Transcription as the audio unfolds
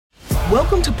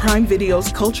Welcome to Prime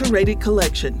Video's Culture-Rated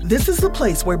Collection. This is the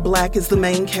place where Black is the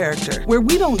main character, where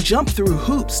we don't jump through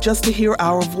hoops just to hear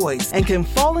our voice, and can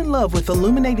fall in love with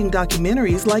illuminating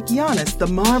documentaries like Giannis, The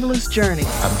Marvelous Journey.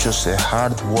 I'm just a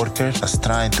hard worker that's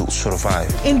trying to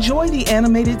survive. Enjoy the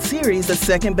animated series, The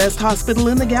Second Best Hospital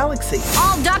in the Galaxy.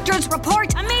 All doctors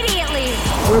report immediately!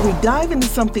 Where we dive into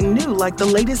something new like the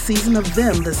latest season of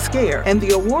Them, The Scare, and the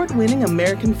award-winning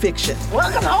American Fiction.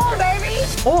 Welcome home, baby!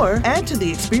 Or add to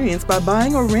the experience by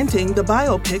buying or renting the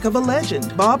biopic of a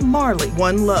legend, Bob Marley,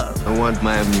 One Love. I want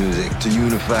my music to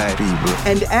unify people.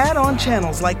 And add on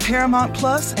channels like Paramount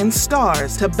Plus and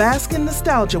Stars to bask in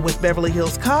nostalgia with Beverly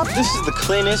Hills Cop. This is the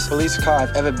cleanest police car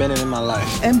I've ever been in my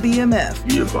life. And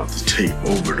BMF. You're about to take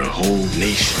over the whole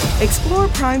nation. Explore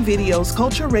Prime Video's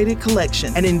Culture-Rated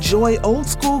Collection and enjoy old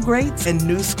school greats and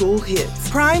new school hits.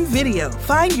 Prime Video.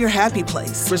 Find your happy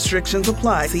place. Restrictions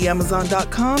apply. See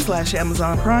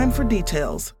Amazon.com/Amazon Prime for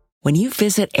details. When you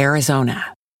visit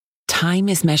Arizona, time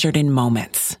is measured in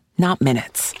moments, not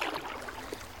minutes.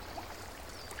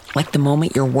 Like the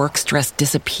moment your work stress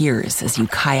disappears as you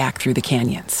kayak through the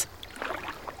canyons.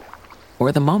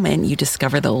 Or the moment you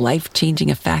discover the life-changing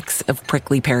effects of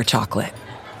prickly pear chocolate.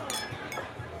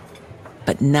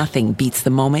 But nothing beats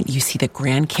the moment you see the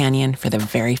Grand Canyon for the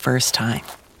very first time.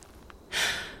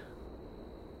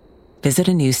 Visit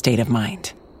a new state of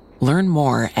mind. Learn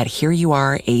more at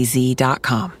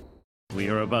hereyouareaz.com. We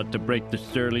are about to break the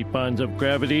surly bonds of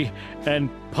gravity and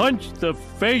punch the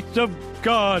face of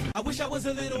God.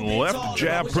 Left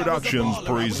Jab Productions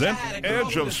present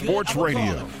Edge of Sports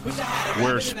Radio,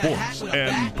 where sports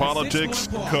and politics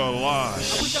collide.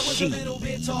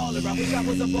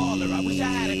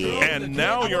 And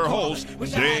now your host,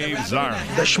 Dave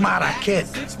Zirin. The Schmata Kid.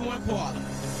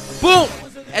 Boom!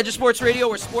 Edge of Sports Radio,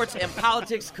 where sports and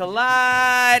politics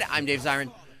collide. I'm Dave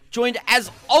Zirin, joined as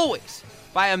always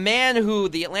by a man who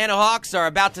the Atlanta Hawks are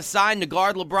about to sign to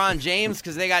guard LeBron James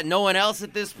because they got no one else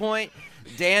at this point.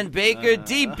 Dan Baker,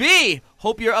 DB.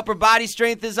 Hope your upper body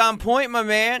strength is on point, my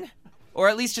man. Or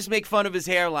at least just make fun of his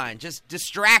hairline. Just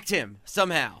distract him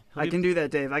somehow. I can do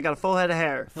that, Dave. I got a full head of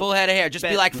hair. Full head of hair. Just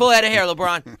be like, full head of hair,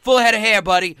 LeBron. Full head of hair,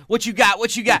 buddy. What you got?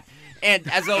 What you got? And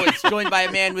as always, joined by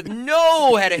a man with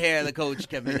no head of hair, the coach,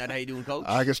 Kevin McNutt. How you doing, Coach?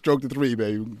 I can stroke the three,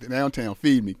 baby. Downtown,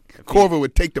 feed me. Corver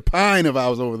would take the pine if I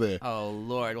was over there. Oh,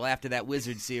 Lord. Well, after that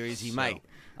Wizard series, he might.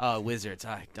 Wizards.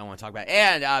 I don't want to talk about it.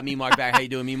 And me, Mark Barry. How you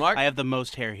doing, me, Mark? I have the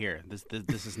most hair here.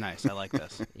 This is nice. I like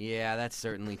this. Yeah, that's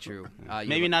certainly true.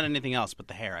 Maybe not anything else, but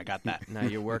the hair. I got that. No,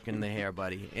 you're working the hair,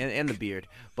 buddy, and the beard.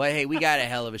 But, hey, we got a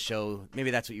hell of a show. Maybe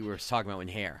that's what you were talking about in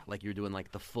hair. Like you were doing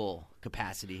like the full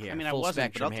capacity hair. I mean, full I wasn't,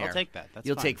 spectrum but hair. I'll take that. That's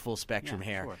You'll fine. take full spectrum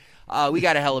hair. Sure. We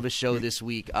got a hell of a show this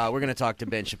week. We're going to talk to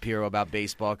Ben Shapiro about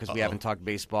baseball because we haven't talked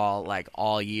baseball like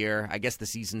all year. I guess the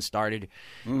season started.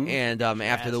 And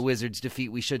after the Wizards'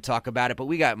 defeat, we should talk about it. But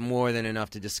we got more than enough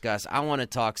to discuss. I want to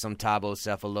talk some Thabo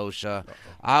Sefolosha.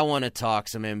 I want to talk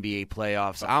some NBA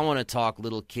playoffs. I want to talk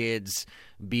little kids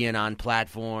being on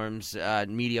platforms,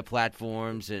 media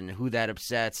platforms, and who that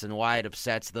upsets and why it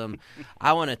upsets them.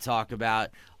 I want to talk about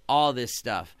all this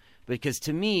stuff because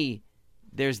to me,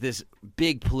 there's this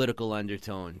big political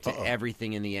undertone to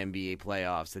everything in the NBA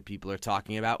playoffs that people are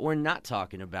talking about or not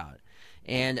talking about.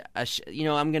 And,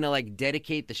 I'm going to, like,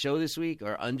 dedicate the show this week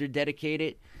or under-dedicate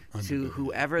it to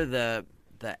whoever the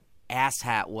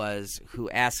asshat was who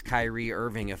asked Kyrie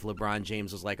Irving if LeBron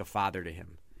James was like a father to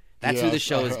him. That's who the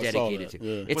show is dedicated to.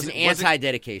 Yeah. It's an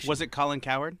anti-dedication. Was it Colin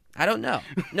Cowherd? I don't know.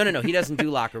 No. He doesn't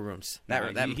do locker rooms.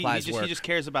 That implies work. He just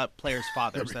cares about players'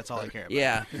 fathers. That's all I care about.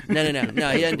 Yeah. No.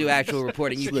 He doesn't do actual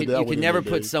reporting. You can never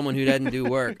put someone who doesn't do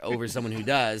work over someone who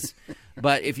does.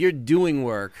 But if you're doing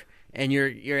work and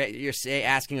you're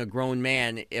asking a grown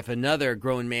man if another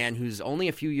grown man who's only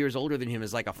a few years older than him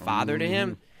is like a father to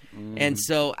him, and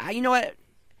so you know what?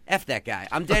 F that guy.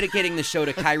 I'm dedicating the show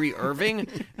to Kyrie Irving,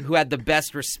 who had the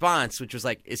best response, which was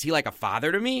like, is he like a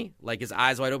father to me? Like his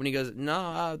eyes wide open. He goes,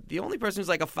 no, the only person who's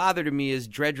like a father to me is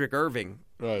Dredrick Irving,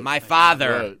 my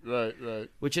father. Right.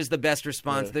 Which is the best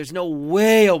response. Right. There's no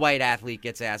way a white athlete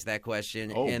gets asked that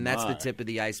question, and that's the tip of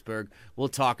the iceberg. We'll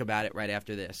talk about it right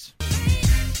after this.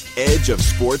 Edge of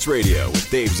Sports Radio with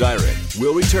Dave Zirin.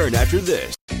 We'll return after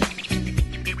this.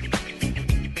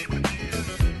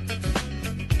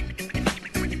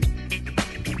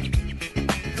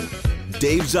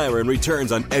 Dave Zirin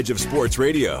returns on Edge of Sports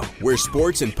Radio, where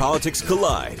sports and politics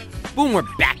collide. Boom, we're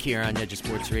back here on Edge of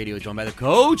Sports Radio, joined by the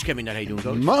coach, Kevin McNutt. How you doing,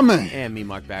 Coach? My man. And me,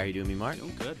 Mark Barry. How you doing, me, Mark?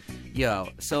 Doing good. Yo,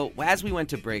 so as we went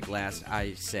to break last,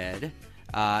 I said,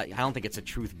 I don't think it's a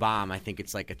truth bomb. I think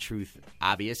it's like a truth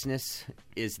obviousness,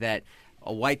 is that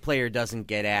a white player doesn't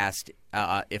get asked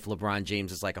if LeBron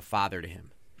James is like a father to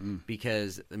him.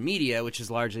 Because the media, which is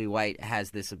largely white,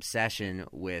 has this obsession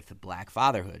with black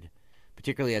fatherhood,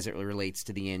 particularly as it relates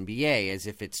to the NBA, as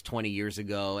if it's 20 years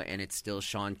ago and it's still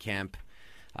Sean Kemp,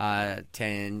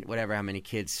 10, whatever, how many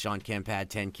kids Sean Kemp had,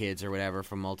 10 kids or whatever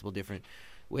from multiple different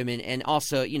women. And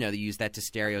also, they use that to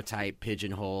stereotype,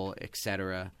 pigeonhole, et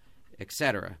cetera, et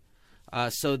cetera.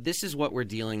 So this is what we're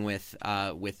dealing with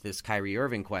this Kyrie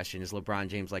Irving question. Is LeBron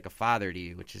James like a father to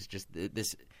you? Which is just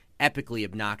this epically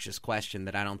obnoxious question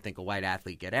that I don't think a white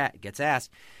athlete gets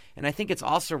asked. And I think it's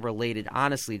also related,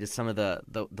 honestly, to some of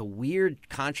the weird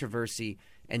controversy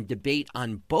and debate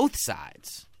on both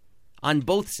sides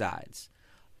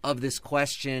of this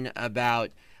question about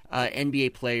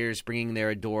NBA players bringing their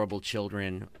adorable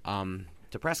children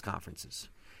to press conferences.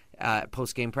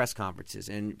 Post-game press conferences.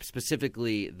 And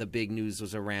specifically, the big news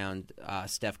was around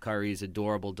Steph Curry's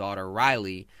adorable daughter,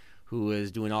 Riley, who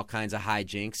was doing all kinds of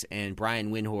hijinks. And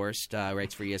Brian Windhorst,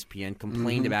 writes for ESPN,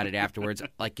 complained about it afterwards.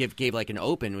 Gave like an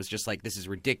open, was just like, this is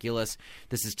ridiculous.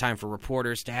 This is time for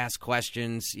reporters to ask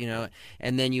questions,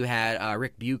 And then you had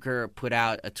Rick Bucher put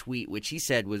out a tweet, which he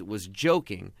said was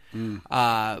joking,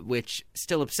 which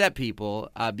still upset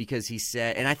people because he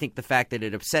said, and I think the fact that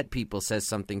it upset people says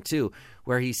something too,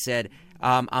 where he said,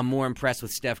 I'm more impressed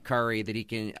with Steph Curry that he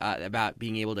can about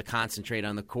being able to concentrate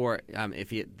on the court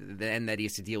than that he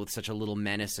has to deal with such a little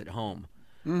menace at home.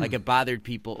 Like it bothered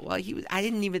people. Well, I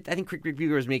think Rick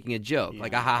Bucher was making a joke,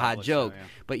 like a ha-ha joke. So, yeah.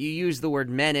 But you use the word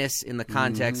menace in the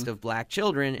context of black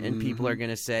children, and people are going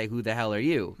to say, "Who the hell are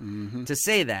you?" To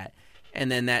say that.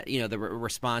 And then that, the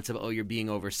response of, "Oh, you're being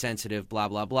oversensitive," blah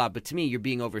blah blah. But to me, you're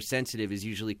being oversensitive is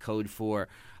usually code for,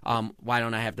 "Why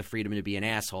don't I have the freedom to be an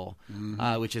asshole?"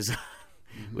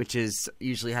 Which is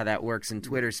usually how that works in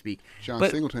Twitter speak. John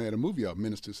Singleton had a movie out,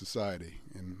 Menace to Society,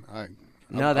 and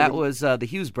that was the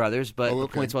Hughes brothers, but the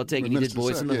point's well taken. He did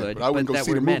Boys in the Hood. But I wouldn't go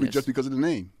see the movie just because of the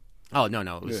name. Oh, no,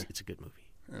 it's a good movie.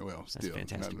 Yeah, well, That's still,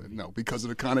 fantastic. No, because of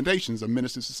the connotations of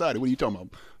Menace to Society. What are you talking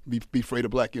about? Be afraid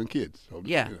of black young kids. So,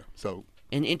 yeah. So.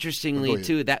 And interestingly,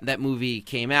 too, that movie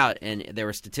came out, and there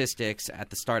were statistics at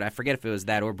the start. I forget if it was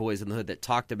that or Boys in the Hood that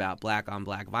talked about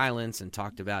black-on-black violence and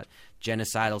talked about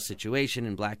genocidal situation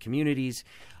in black communities.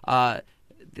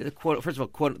 The quote, first of all,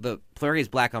 quote, the phrase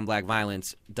black-on-black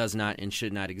violence does not and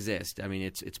should not exist. I mean,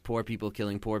 it's poor people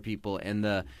killing poor people, and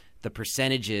the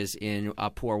percentages in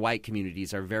poor white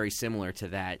communities are very similar to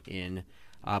that in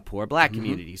poor black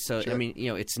communities. So, sure. I mean,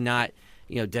 it's not –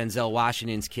 Denzel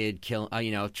Washington's kid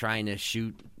trying to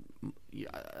shoot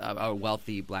a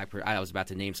wealthy black person. I was about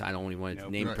to name, so I don't even want to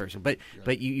name a person. But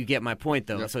you get my point,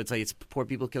 though. Yep. So it's like it's poor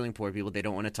people killing poor people. They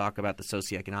don't want to talk about the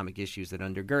socioeconomic issues that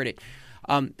undergird it.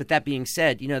 But that being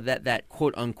said, that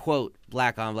quote-unquote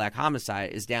black-on-black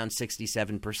homicide is down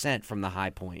 67% from the high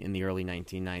point in the early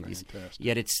 1990s. Fantastic.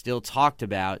 Yet it's still talked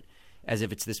about as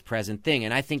if it's this present thing.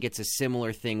 And I think it's a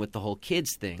similar thing with the whole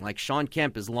kids thing. Like Sean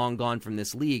Kemp is long gone from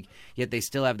this league, yet they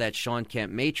still have that Sean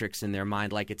Kemp matrix in their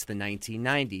mind like it's the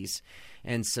 1990s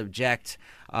and subject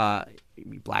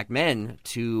black men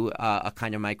to a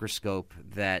kind of microscope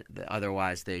that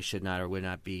otherwise they should not or would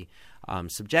not be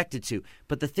subjected to.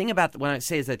 But the thing about what I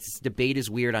say is that this debate is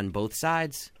weird on both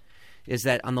sides. Is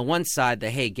that on the one side,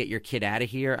 hey, get your kid out of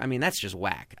here. I mean, that's just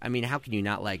whack. I mean, how can you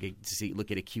not look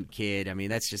at a cute kid? I mean,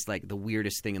 that's just like the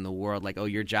weirdest thing in the world. Like, oh,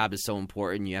 your job is so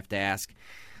important. You have to ask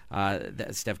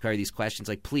Steph Curry these questions.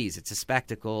 Like, please, it's a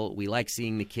spectacle. We like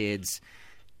seeing the kids.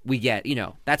 We get,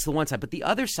 that's the one side. But the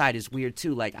other side is weird,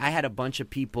 too. Like, I had a bunch of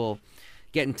people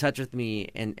get in touch with me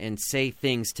and say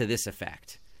things to this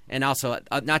effect. And also,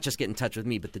 not just get in touch with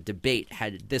me, but the debate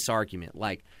had this argument,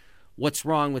 like, what's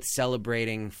wrong with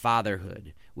celebrating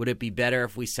fatherhood? Would it be better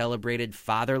if we celebrated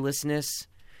fatherlessness?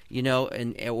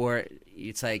 Or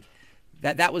it's like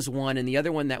that was one. And the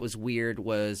other one that was weird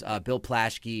was Bill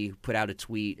Plaschke put out a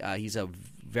tweet. He's a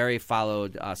very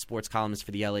followed sports columnist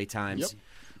for the LA Times. Yep.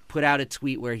 Put out a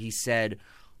tweet where he said,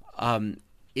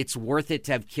 it's worth it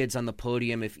to have kids on the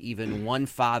podium if even one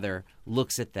father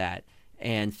looks at that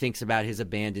and thinks about his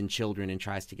abandoned children and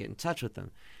tries to get in touch with them.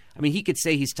 I mean, he could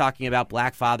say he's talking about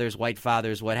black fathers, white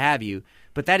fathers, what have you,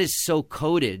 but that is so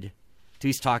coded to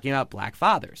he's talking about black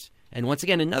fathers. And once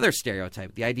again, another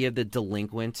stereotype, the idea of the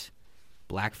delinquent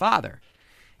black father.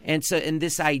 And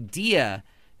this idea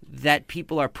that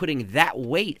people are putting that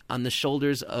weight on the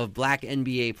shoulders of black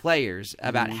NBA players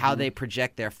about how they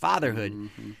project their fatherhood.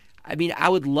 I mean, I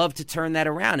would love to turn that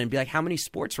around and be like, how many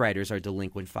sports writers are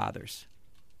delinquent fathers?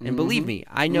 And believe me,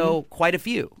 I know quite a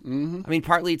few. I mean,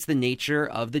 partly it's the nature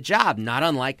of the job, not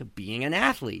unlike being an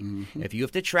athlete. If you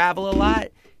have to travel a lot,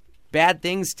 bad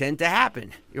things tend to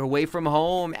happen. You're away from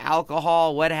home,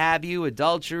 alcohol, what have you,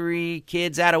 adultery,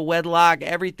 kids out of wedlock,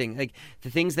 everything. Like the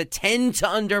things that tend to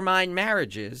undermine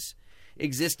marriages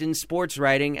exist in sports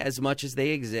writing as much as they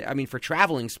exist. I mean, for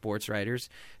traveling sports writers,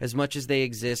 as much as they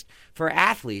exist for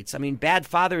athletes. I mean, bad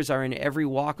fathers are in every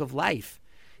walk of life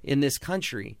in this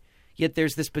country. Yet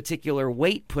there's this particular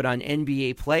weight put on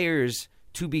NBA players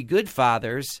to be good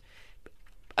fathers,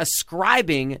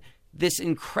 ascribing this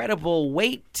incredible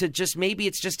weight to just maybe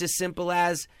it's just as simple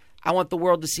as I want the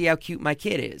world to see how cute my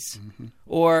kid is,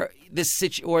 or this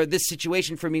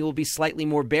situation for me will be slightly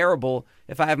more bearable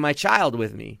if I have my child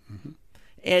with me.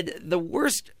 And the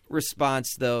worst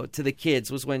response, though, to the kids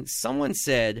was when someone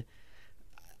said,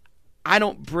 I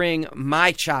don't bring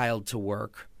my child to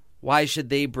work. Why should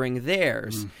they bring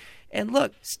theirs? And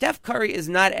look, Steph Curry is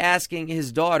not asking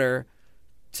his daughter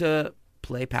to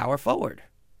play power forward.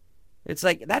 It's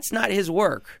like, that's not his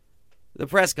work.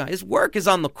 His work is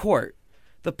on the court.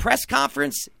 The press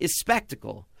conference is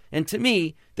spectacle. And to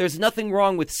me, there's nothing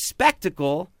wrong with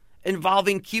spectacle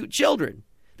involving cute children.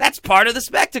 That's part of the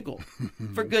spectacle,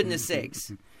 for goodness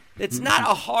sakes. It's not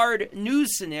a hard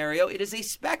news scenario. It is a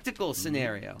spectacle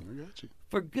scenario. I got you.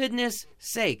 For goodness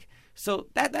sake. So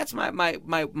that's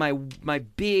my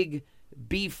big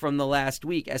beef from the last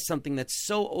week as something that's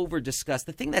so over-discussed.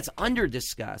 The thing that's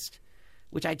under-discussed,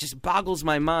 which I just boggles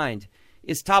my mind,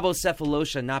 is Thabo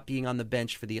Sefolosha not being on the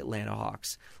bench for the Atlanta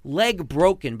Hawks. Leg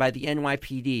broken by the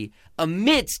NYPD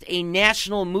amidst a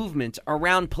national movement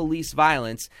around police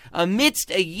violence, amidst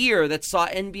a year that saw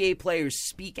NBA players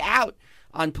speak out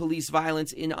on police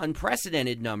violence in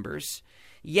unprecedented numbers.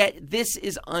 Yet this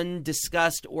is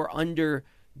undiscussed or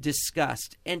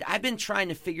under-discussed. And I've been trying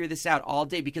to figure this out all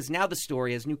day because now the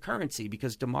story has new currency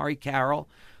because Damari Carroll,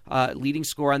 leading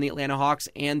scorer on the Atlanta Hawks,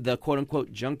 and the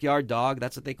quote-unquote junkyard dog,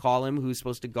 that's what they call him, who's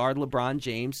supposed to guard LeBron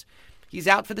James, he's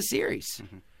out for the series.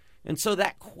 And so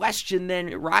that question then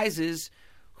rises,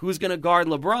 who's going to guard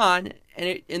LeBron?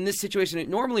 And in this situation, it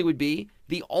normally would be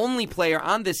the only player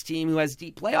on this team who has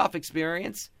deep playoff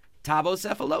experience, Thabo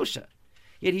Sefolosha.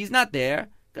 Yet he's not there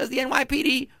because the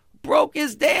NYPD broke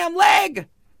his damn leg.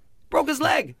 Broke his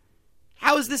leg.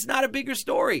 How is this not a bigger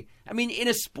story? I mean, in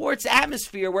a sports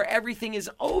atmosphere where everything is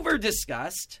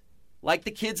over-discussed, like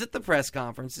the kids at the press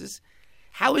conferences,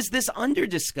 how is this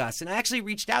under-discussed? And I actually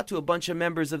reached out to a bunch of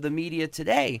members of the media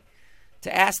today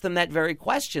to ask them that very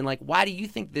question. Like, why do you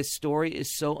think this story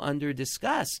is so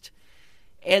under-discussed?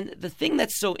 And the thing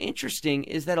that's so interesting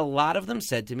is that a lot of them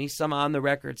said to me, some on the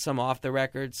record, some off the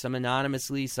record, some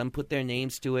anonymously, some put their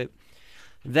names to it,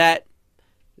 that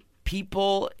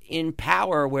people in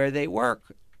power where they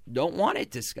work don't want it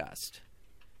discussed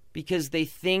because they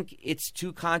think it's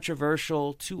too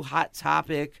controversial, too hot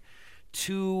topic,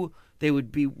 they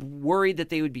would be worried that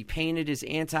they would be painted as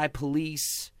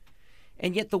anti-police.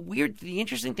 And yet the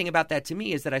interesting thing about that to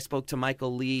me is that I spoke to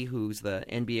Michael Lee, who's the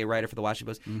NBA writer for the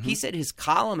Washington Post. He said his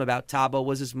column about Thabo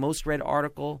was his most read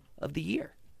article of the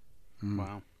year.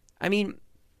 Wow. I mean,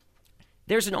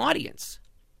 there's an audience.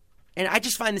 And I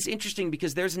just find this interesting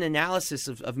because there's an analysis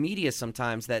of media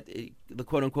sometimes that the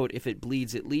quote-unquote, if it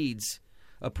bleeds, it leads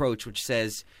approach, which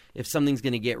says if something's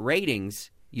going to get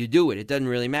ratings, you do it. It doesn't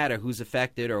really matter who's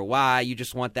affected or why. You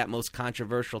just want that most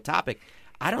controversial topic.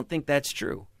 I don't think that's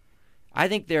true. I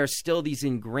think there are still these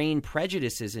ingrained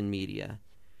prejudices in media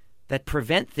that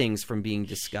prevent things from being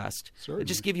discussed. I'll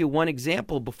just give you one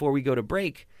example before we go to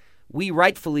break. We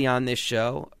rightfully on this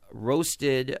show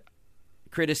roasted,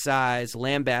 criticized,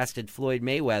 lambasted Floyd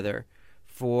Mayweather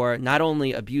for not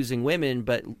only abusing women,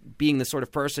 but being the sort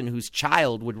of person whose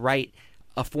child would write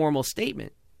a formal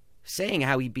statement saying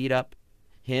how he beat up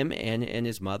him and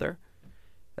his mother.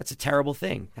 That's a terrible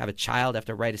thing. Have a child have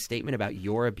to write a statement about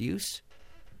your abuse.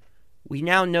 We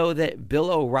now know that Bill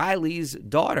O'Reilly's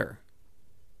daughter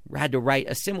had to write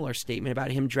a similar statement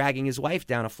about him dragging his wife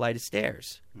down a flight of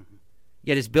stairs.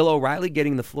 Yet is Bill O'Reilly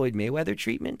getting the Floyd Mayweather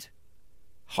treatment?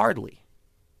 Hardly.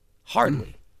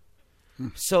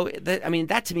 So,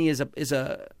 that to me is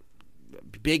a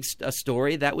big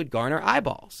story that would garner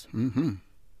eyeballs. And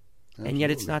yet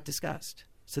it's not discussed.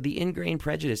 So the ingrained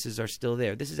prejudices are still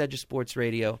there. This is Edge of Sports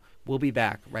Radio. We'll be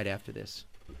back right after this.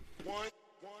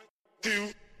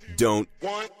 Don't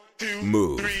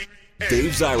move.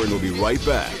 Dave Zirin will be right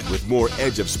back with more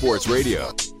Edge of Sports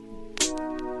Radio.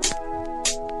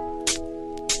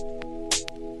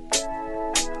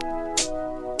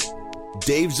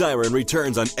 Dave Zirin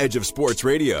returns on Edge of Sports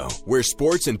Radio, where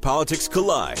sports and politics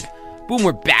collide. Boom,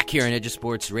 we're back here on Edge of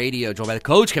Sports Radio, joined by the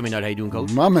coach, Kevin Nutt. How you doing,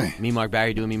 Coach? My man. Me, Mark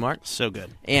Barry. Doing me, Mark? So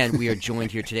good. And we are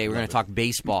joined here today. We're going to talk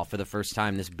baseball for the first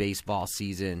time this baseball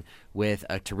season with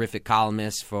a terrific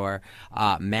columnist for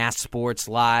Mass Sports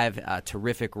Live, a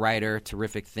terrific writer,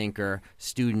 terrific thinker,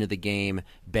 student of the game,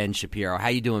 Ben Shapiro. How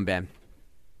you doing, Ben?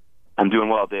 I'm doing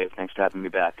well, Dave. Thanks for having me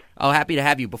back. Oh, happy to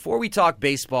have you. Before we talk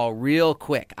baseball, real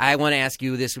quick, I want to ask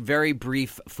you this very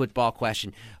brief football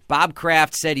question. Bob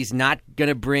Kraft said he's not going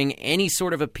to bring any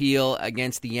sort of appeal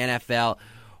against the NFL.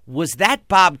 Was that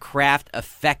Bob Kraft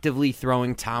effectively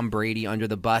throwing Tom Brady under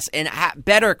the bus? And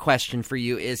better question for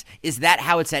you is that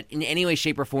how it's in any way,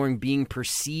 shape, or form being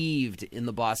perceived in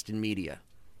the Boston media?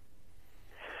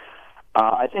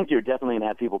 I think you're definitely going to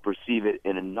have people perceive it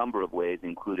in a number of ways,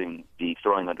 including the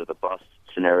throwing under the bus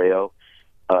scenario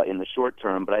in the short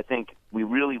term. But I think we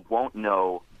really won't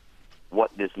know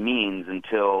what this means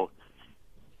until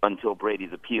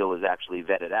Brady's appeal is actually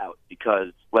vetted out.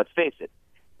 Because, let's face it,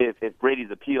 if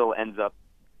Brady's appeal ends up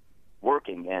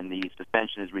working and the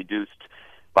suspension is reduced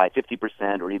by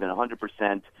 50% or even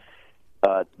 100%,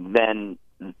 then,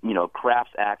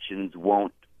 Kraft's actions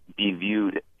won't be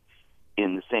viewed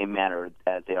in the same manner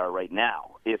as they are right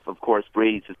now. If, of course,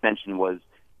 Brady's suspension was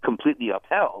completely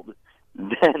upheld,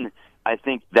 then I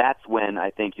think that's when I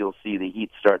think you'll see the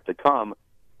heat start to come.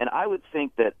 And I would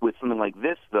think that with something like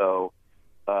this, though,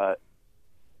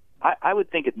 I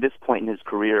would think at this point in his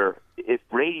career, if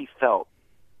Brady felt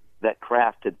that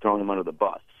Kraft had thrown him under the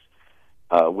bus,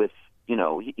 he's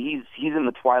in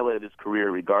the twilight of his career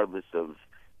regardless of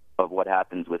what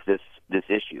happens with this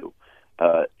issue.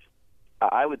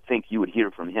 I would think you would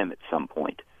hear from him at some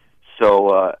point.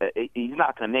 So he's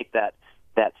not going to make that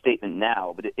statement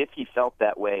now. But if he felt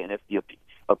that way, and if the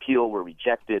appeal were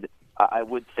rejected, I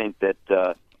would think that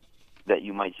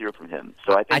you might hear from him.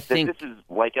 So I think that this is,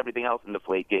 like everything else in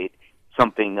Deflategate,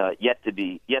 something yet to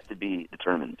be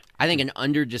determined. I think an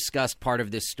under-discussed part of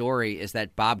this story is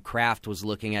that Bob Kraft was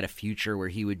looking at a future where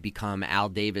he would become Al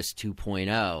Davis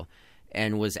 2.0.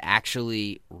 And was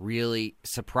actually really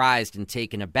surprised and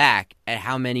taken aback at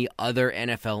how many other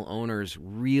NFL owners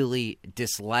really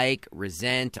dislike,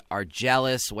 resent, are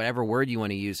jealous, whatever word you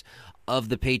want to use, of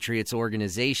the Patriots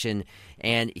organization.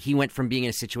 And he went from being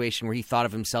in a situation where he thought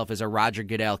of himself as a Roger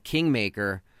Goodell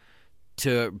kingmaker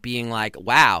to being like,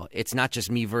 wow, it's not just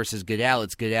me versus Goodell,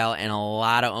 it's Goodell and a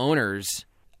lot of owners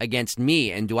against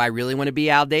me. And do I really want to be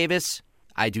Al Davis?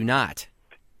 I do not.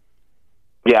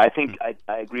 Yeah, I think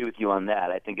I agree with you on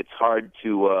that. I think it's hard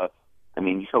to,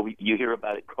 you hear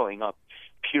about it growing up,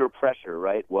 peer pressure,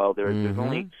 right? Well, there's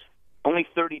only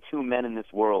 32 men in this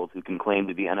world who can claim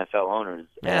to be NFL owners.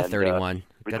 Yeah, and, 31.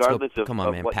 Regardless of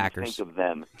what Packers. You think of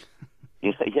them.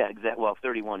 Yeah, exactly. Well,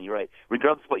 31, you're right.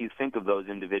 Regardless of what you think of those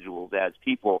individuals as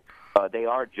people, they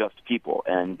are just people.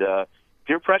 And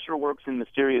peer pressure works in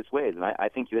mysterious ways, and I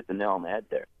think you hit the nail on the head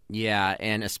there. Yeah,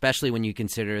 and especially when you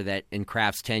consider that in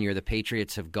Kraft's tenure, the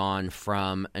Patriots have gone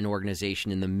from an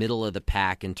organization in the middle of the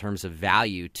pack in terms of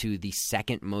value to the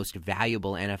second most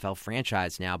valuable NFL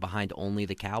franchise now, behind only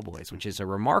the Cowboys, which is a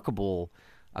remarkable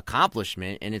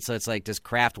accomplishment. And it's like, does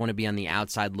Kraft want to be on the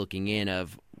outside looking in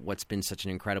of what's been such an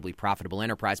incredibly profitable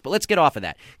enterprise? But let's get off of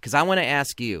that, because I want to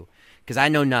ask you, because I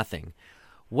know nothing.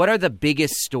 What are the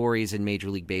biggest stories in Major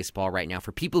League Baseball right now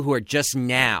for people who are just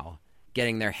now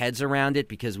getting their heads around it,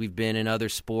 because we've been in other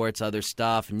sports, other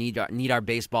stuff, need our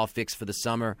baseball fix for the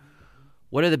summer?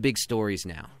 What are the big stories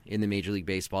now in the Major League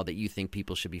Baseball that you think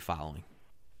people should be following?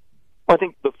 Well, I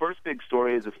think the first big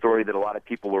story is a story that a lot of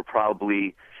people were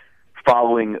probably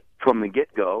following from the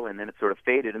get-go, and then it sort of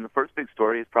faded. And the first big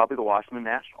story is probably the Washington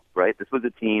Nationals, right? This was a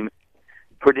team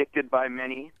predicted by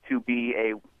many to be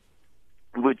a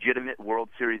legitimate World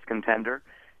Series contender,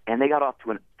 and they got off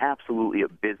to an absolutely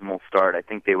abysmal start. I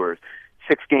think they were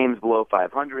 6 games below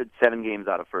 500, 7 games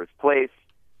out of first place.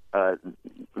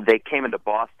 They came into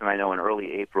Boston, I know, in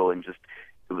early April, and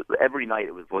every night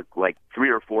it was like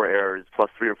 3 or 4 errors plus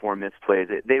 3 or 4 missed plays.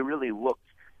 They really looked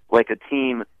like a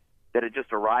team that had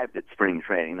just arrived at spring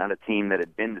training, not a team that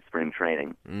had been to spring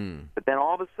training. But then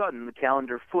all of a sudden the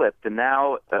calendar flipped, and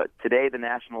now today the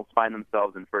Nationals find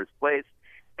themselves in first place.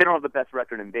 They don't have the best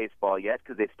record in baseball yet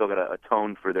because they've still got to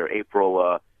atone for their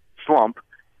April slump.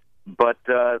 But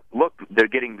look, they're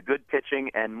getting the good pitching,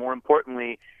 and more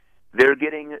importantly, they're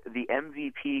getting the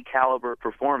MVP caliber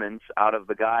performance out of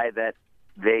the guy that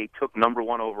they took number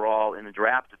 1 overall in the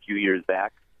draft a few years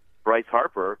back, Bryce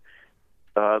Harper.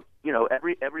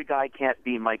 Every guy can't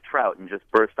be Mike Trout and just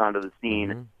burst onto the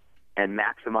scene and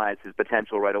maximize his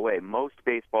potential right away. Most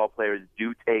baseball players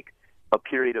do take a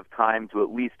period of time to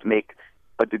at least make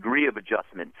a degree of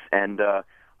adjustments. And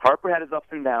Harper had his ups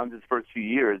and downs his first few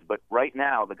years, but right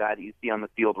now, the guy that you see on the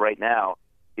field right now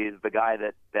is the guy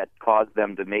that caused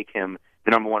them to make him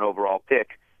the number 1 overall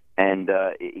pick. And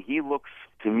he looks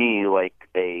to me like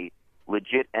a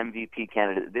legit MVP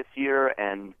candidate this year,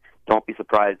 and don't be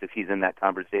surprised if he's in that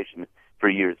conversation for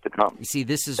years to come. You see,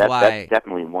 this is that's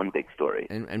definitely one big story.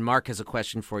 And Mark has a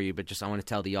question for you, but just I want to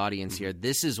tell the audience here,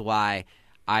 this is why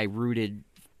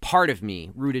part of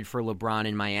me rooted for LeBron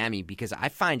in Miami, because I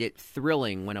find it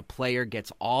thrilling when a player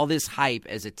gets all this hype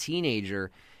as a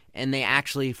teenager and they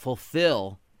actually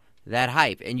fulfill that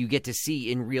hype, and you get to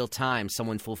see in real time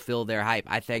someone fulfill their hype.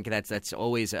 I think that's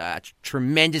always a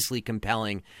tremendously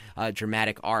compelling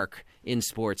dramatic arc in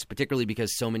sports, particularly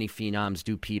because so many phenoms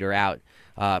do peter out,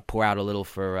 pour out a little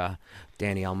for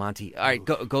Danny Almonte. All right,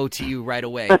 go to you right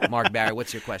away. Mark Barry,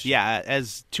 what's your question? Yeah,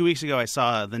 as 2 weeks ago I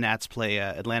saw the Nats play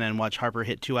Atlanta and watch Harper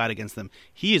hit 2 out against them.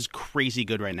 He is crazy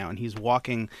good right now, and he's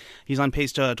on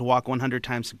pace to walk 100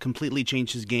 times, completely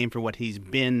change his game for what he's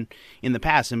been in the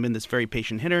past, and been this very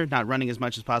patient hitter, not running as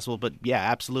much as possible, but yeah,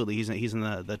 absolutely, he's in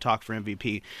the talk for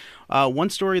MVP.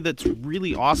 One story that's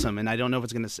really awesome, and I don't know if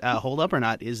it's going to hold up or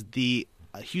not, is the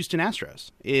Houston Astros.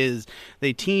 Is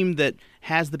the team that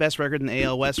has the best record in the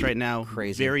AL West right now.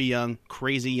 Crazy. Very young,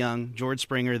 crazy young. George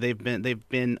Springer, they've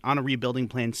been on a rebuilding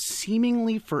plan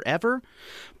seemingly forever,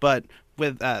 but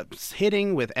with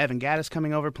hitting, with Evan Gattis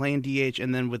coming over, playing DH,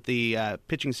 and then with the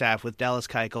pitching staff with Dallas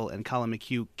Keuchel and Colin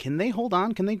McHugh, can they hold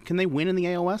on? Can they win in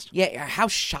the AL West? Yeah, how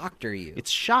shocked are you?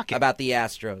 It's shocking. About the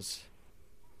Astros.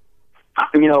 I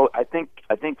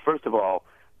think first of all,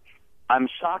 I'm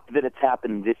shocked that it's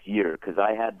happened this year, because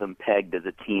I had them pegged as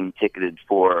a team ticketed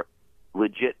for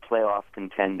legit playoff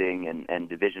contending and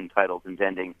division title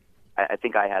contending. I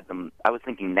think I had them. I was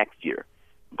thinking next year,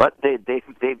 but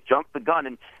they've jumped the gun,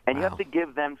 and wow. You have to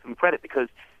give them some credit, because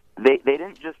they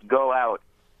didn't just go out.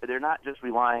 They're not just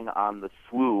relying on the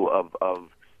slew of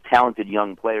talented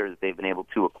young players they've been able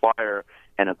to acquire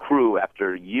and accrue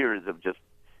after years of just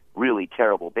really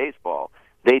terrible baseball.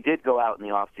 They did go out in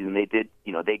the offseason.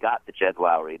 They got the Jed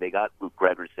Lowry. They got Luke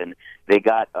Gregerson. They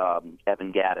got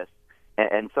Evan Gattis.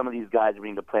 And some of these guys are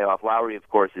being to playoff. Lowry, of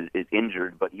course, is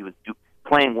injured, but he was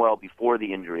playing well before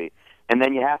the injury. And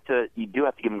then you do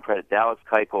have to give him credit. Dallas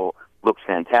Keuchel looks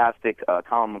fantastic.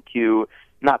 Colin McHugh,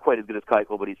 not quite as good as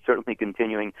Keuchel, but he's certainly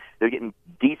continuing. They're getting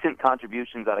decent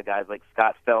contributions out of guys like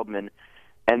Scott Feldman.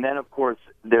 And then, of course,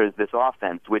 there's this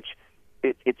offense, which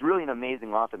it's really an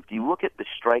amazing offense. You look at the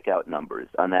strikeout numbers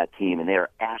on that team, and they are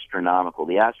astronomical.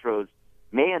 The Astros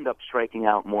may end up striking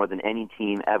out more than any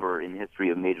team ever in the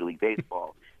history of Major League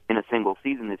Baseball in a single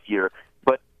season this year.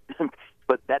 But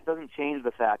that doesn't change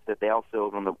the fact that they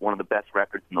also have one of the best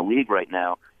records in the league right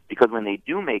now, because when they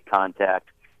do make contact,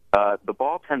 the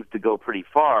ball tends to go pretty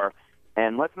far.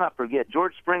 And let's not forget,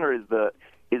 George Springer is the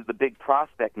big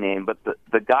prospect name, but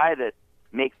the guy that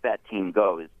makes that team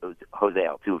go is Jose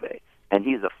Altuve. And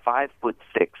he's a 5'6"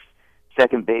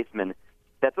 second baseman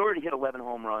that's already hit 11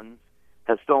 home runs,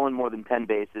 has stolen more than 10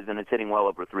 bases, and is hitting well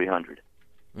over 300.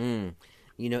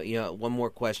 One more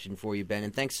question for you, Ben,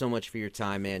 and thanks so much for your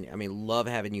time, man. I mean, love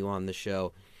having you on the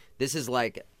show. This is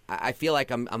like, I feel like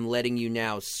I'm letting you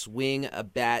now swing a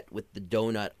bat with the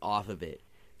donut off of it.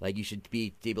 Like, you should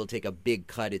be able to take a big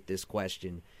cut at this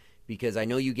question, because I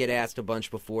know you get asked a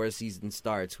bunch before a season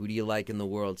starts, who do you like in the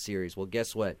World Series? Well,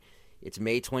 guess what? It's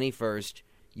May 21st.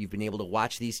 You've been able to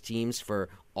watch these teams for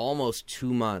almost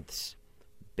 2 months.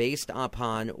 Based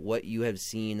upon what you have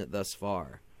seen thus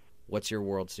far, what's your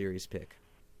World Series pick?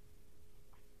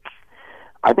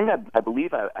 I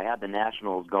believe I had the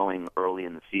Nationals going early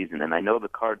in the season, and I know the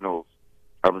Cardinals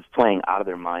are playing out of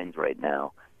their minds right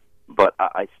now. But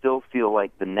I still feel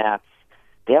like the Nats,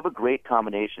 they have a great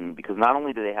combination, because not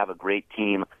only do they have a great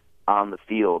team on the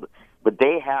field, but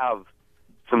they have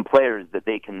some players that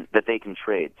they can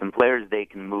trade, some players they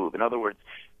can move. In other words,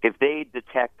 if they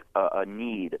detect a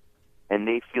need and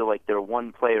they feel like they're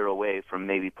one player away from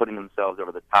maybe putting themselves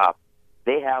over the top,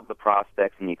 they have the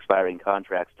prospects and the expiring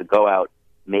contracts to go out,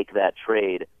 make that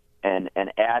trade, and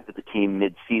add to the team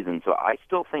mid-season. So I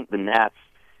still think the Nats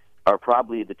are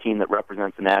probably the team that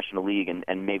represents the National League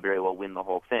and may very well win the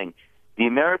whole thing. The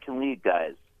American League,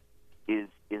 guys, is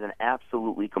an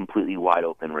absolutely, completely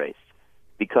wide-open race.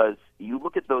 Because you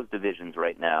look at those divisions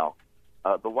right now,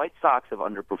 the White Sox have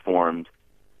underperformed.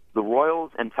 The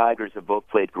Royals and Tigers have both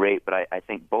played great, but I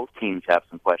think both teams have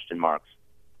some question marks.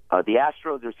 The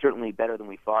Astros are certainly better than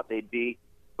we thought they'd be,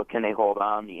 but can they hold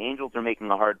on? The Angels are making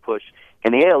a hard push,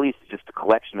 and the AL East is just a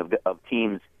collection of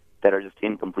teams that are just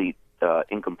incomplete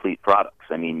products.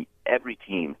 I mean, every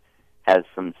team has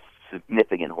some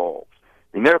significant holes.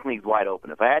 The American League's wide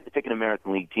open. If I had to pick an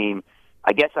American League team,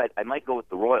 I guess I might go with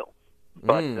the Royals,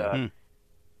 but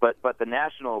the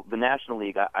National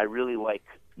League, I really like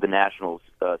the Nationals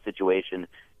situation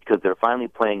because they're finally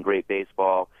playing great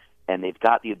baseball, and they've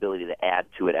got the ability to add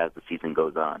to it as the season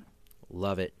goes on.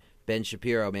 Love it. Ben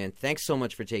Shapiro, man, thanks so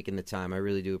much for taking the time. I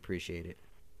really do appreciate it.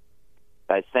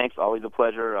 Guys, thanks. Always a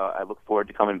pleasure. I look forward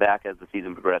to coming back as the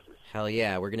season progresses. Hell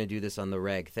yeah. We're going to do this on the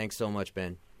reg. Thanks so much,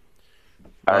 Ben.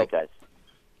 All right, guys.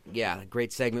 Yeah,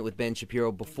 great segment with Ben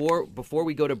Shapiro. Before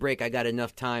we go to break, I got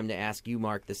enough time to ask you,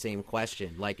 Mark, the same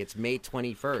question. Like, it's May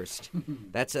 21st.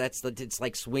 It's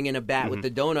like swinging a bat with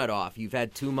the donut off. You've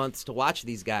had 2 months to watch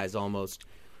these guys almost.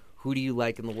 Who do you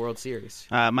like in the World Series?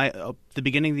 The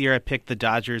beginning of the year, I picked the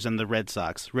Dodgers and the Red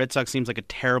Sox. Red Sox seems like a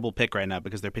terrible pick right now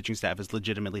because their pitching staff is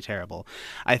legitimately terrible.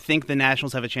 I think the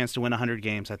Nationals have a chance to win 100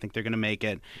 games. I think they're going to make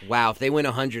it. Wow, if they win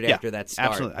 100 after that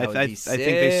start, absolutely. That would be sick. I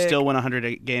think they still win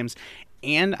 100 games.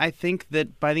 And I think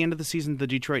that by the end of the season, the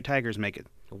Detroit Tigers make it.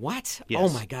 What? Yes, oh,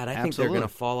 my God. I think they're going to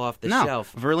fall off the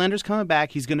shelf. Verlander's coming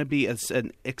back. He's going to be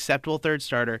an acceptable third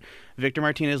starter. Victor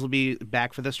Martinez will be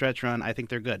back for the stretch run. I think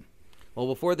they're good. Well,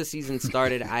 before the season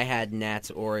started, I had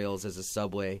Nats-Orioles as a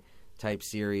Subway-type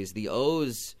series. The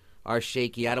O's are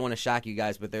shaky. I don't want to shock you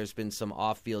guys, but there's been some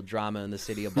off-field drama in the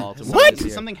city of Baltimore. What? This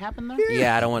year. Something happened there?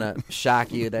 Yeah, I don't want to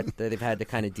shock you that they've had to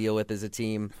kind of deal with as a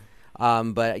team.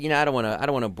 But I don't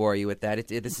want to bore you with that.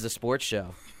 This is a sports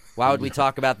show. Why would we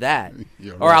talk about that?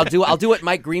 Or I'll do what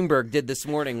Mike Greenberg did this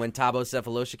morning when Thabo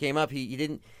Sefolosha came up.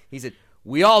 He said,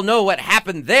 "We all know what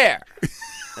happened there."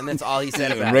 And that's all he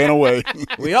said about it. Ran away.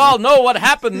 We all know what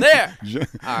happened there.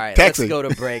 All right, Taxi. Let's go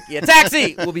to break. Yeah,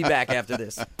 taxi. We'll be back after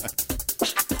this.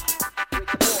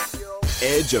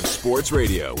 Edge of Sports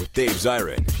Radio with Dave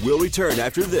Zirin. We'll return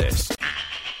after this.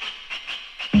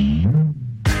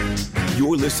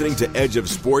 You're listening to Edge of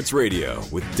Sports Radio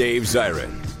with Dave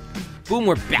Zirin. Boom,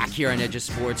 we're back here on Edge of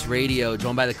Sports Radio,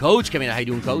 joined by the coach. Come in. How you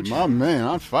doing, Coach? My man,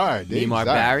 on fire, Dave. Me, Mark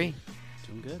Zirin. Barry.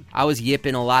 Good. I was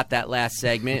yipping a lot that last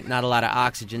segment, not a lot of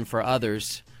oxygen for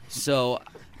others. So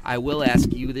I will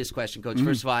ask you this question, Coach.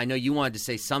 First of all, I know you wanted to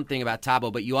say something about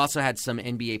Thabo, but you also had some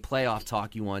NBA playoff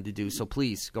talk you wanted to do. So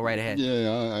please, go right ahead.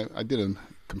 Yeah, I did a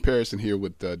comparison here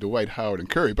with Dwight Howard and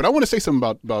Curry. But I want to say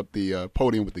something about the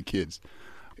podium with the kids.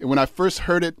 And when I first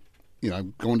heard it,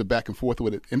 I'm going back and forth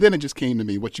with it. And then it just came to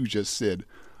me what you just said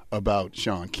about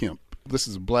Shawn Kemp. This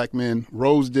is a black man.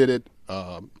 Rose did it.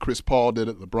 Chris Paul did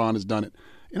it. LeBron has done it.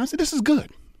 And I said, this is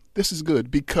good. This is good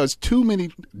because too many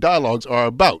dialogues are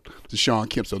about the Shawn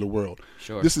Kemps of the world.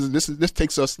 Sure. This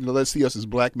takes us. Let's see us as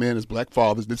black men, as black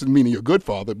fathers. This isn't meaning you're a good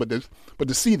father, but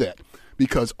to see that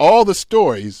because all the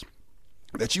stories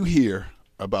that you hear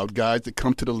about guys that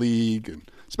come to the league,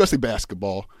 and especially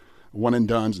basketball, one and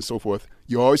dones and so forth,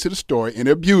 you always hear the story, and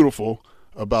they're beautiful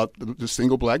about the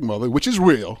single black mother, which is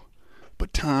real.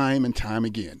 But time and time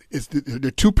again, there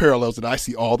are two parallels that I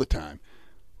see all the time.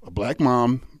 A black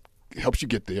mom helps you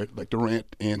get there, like Durant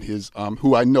and his,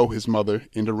 who I know his mother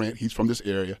in Durant. He's from this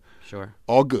area. Sure.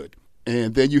 All good.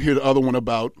 And then you hear the other one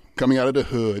about coming out of the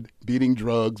hood, beating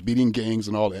drugs, beating gangs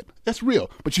and all that. That's real.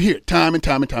 But you hear it time and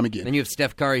time and time again. Then you have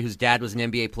Steph Curry, whose dad was an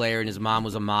NBA player and his mom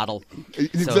was a model.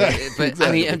 Exactly. So, but exactly.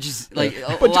 I mean, I'm just like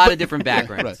a lot of different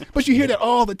backgrounds. Right. But you hear that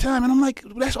all the time, and I'm like,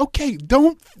 that's okay.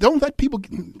 Don't let people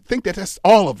think that that's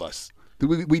all of us.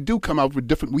 We do come out with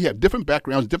different. We have different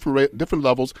backgrounds, different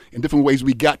levels, and different ways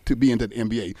we got to be into the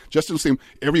NBA. Just the same,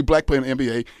 every black player in the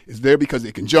NBA is there because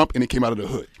they can jump and they came out of the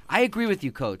hood. I agree with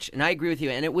you, Coach, and I agree with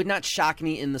you. And it would not shock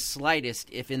me in the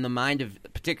slightest if, in the mind of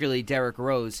particularly Derrick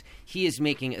Rose, he is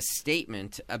making a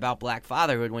statement about black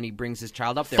fatherhood when he brings his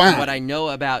child up there. Fine. From what I know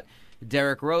about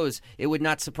Derrick Rose, it would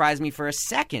not surprise me for a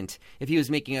second if he was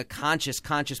making a conscious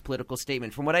political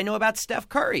statement. From what I know about Steph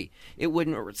Curry, it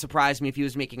wouldn't surprise me if he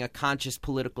was making a conscious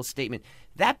political statement.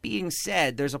 That being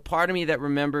said, there's a part of me that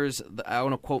remembers, I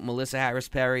want to quote Melissa Harris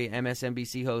Perry,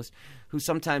 MSNBC host, who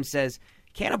sometimes says,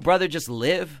 can't a brother just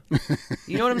live?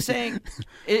 You know what I'm saying?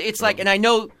 It's like, and I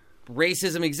know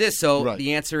racism exists, so right.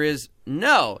 The answer is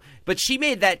no. But she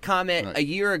made that comment right. a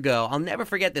year ago. I'll never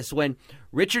forget this, when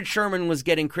Richard Sherman was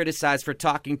getting criticized for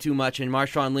talking too much and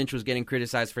Marshawn Lynch was getting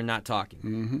criticized for not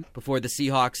talking before the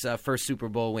Seahawks' first Super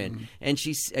Bowl win, and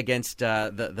she's against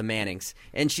the Mannings.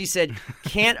 And she said,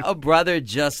 can't a brother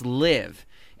just live?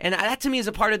 And that to me is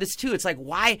a part of this too. It's like,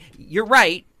 why? You're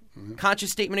right.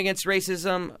 Conscious statement against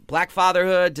racism, black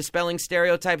fatherhood, dispelling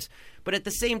stereotypes. But at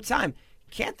the same time,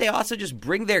 can't they also just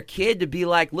bring their kid to be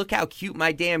like, look how cute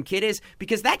my damn kid is?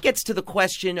 Because that gets to the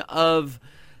question of,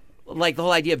 like, the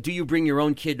whole idea of, do you bring your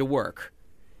own kid to work?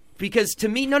 Because to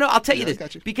me, I'll tell you I this.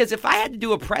 got you. Because if I had to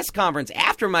do a press conference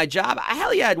after my job,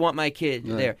 hell yeah, I'd want my kid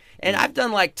there. And I've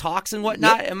done like talks and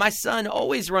whatnot, and my son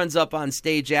always runs up on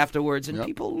stage afterwards, and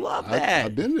people love that.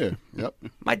 I've been there. Yep.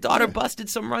 My daughter busted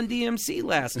some Run DMC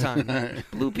last time.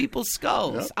 Blew people's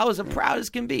skulls. Yep. I was as proud as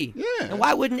can be. Yeah. And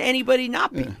why wouldn't anybody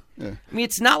not be? Yeah. I mean,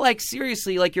 it's not like,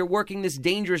 seriously, like you're working this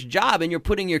dangerous job and you're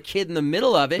putting your kid in the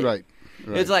middle of it. Right.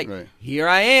 It's like, here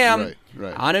I am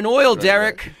on an oil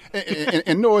derrick.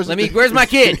 And nor is where's my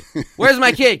kid? Where's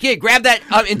my kid? Kid, grab that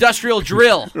industrial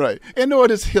drill. Right. And nor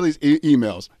does Hilly's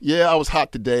emails. Yeah, I was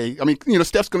hot today. I mean,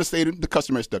 Steph's going to say the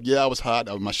customary stuff. Yeah, I was hot.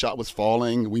 My shot was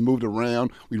falling. We moved around.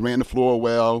 We ran the floor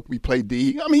well. We played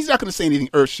D. I mean, he's not going to say anything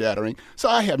earth-shattering. So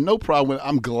I have no problem with it.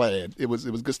 I'm glad. It was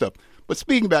good stuff. But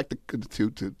speaking back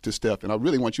to Steph, and I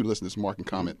really want you to listen to this mark and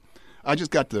comment. I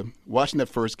just got to watching that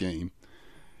first game,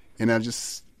 and I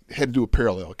just had to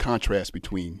do a contrast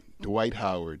between Dwight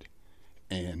Howard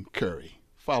and Curry.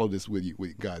 Follow this with you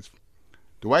guys.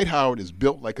 Dwight Howard is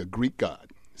built like a Greek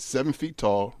god, 7 feet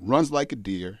tall, runs like a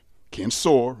deer, can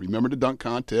soar. Remember the dunk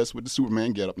contest with the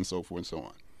Superman getup and so forth and so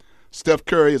on. Steph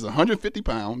Curry is 150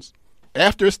 pounds,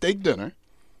 after a steak dinner,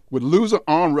 would lose an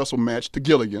arm wrestle match to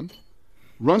Gilligan,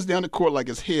 runs down the court like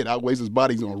his head outweighs his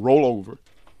body, he's going to roll over,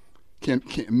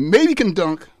 maybe can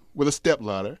dunk with a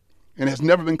stepladder, and has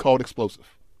never been called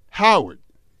explosive. Howard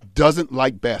doesn't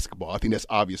like basketball. I think that's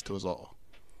obvious to us all.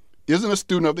 Isn't a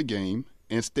student of the game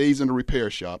and stays in the repair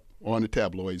shop or on the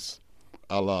tabloids,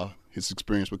 a la his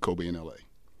experience with Kobe in L.A.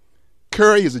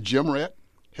 Curry is a gym rat,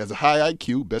 has a high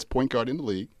IQ, best point guard in the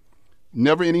league,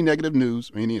 never any negative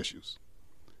news or any issues.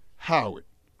 Howard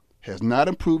has not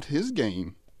improved his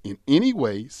game in any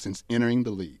way since entering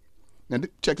the league. Now,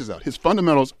 check this out. His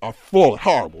fundamentals are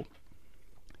horrible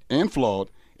and flawed,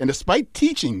 and despite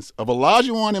teachings of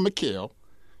Olajuwon and McHale,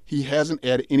 he hasn't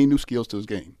added any new skills to his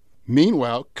game.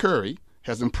 Meanwhile, Curry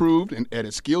has improved and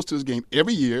added skills to his game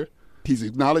every year. He's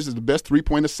acknowledged as the best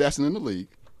three-point assassin in the league.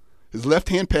 His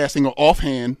left-hand passing or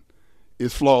offhand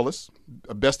is flawless,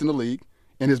 best in the league.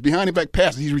 And his behind-the-back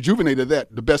passes, he's rejuvenated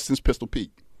that, the best since Pistol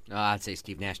Pete. I'd say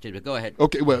Steve Nash did, but go ahead.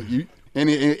 Okay, well, and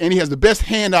he has the best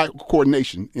hand-eye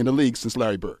coordination in the league since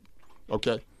Larry Bird.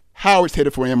 Okay? Howard's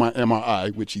headed for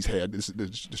MRI, which he's had.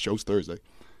 The show's Thursday.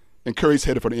 And Curry's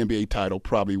headed for the NBA title,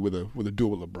 probably with a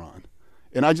duel with LeBron.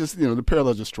 And I just, the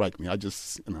parallels just strike me. I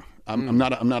just, I'm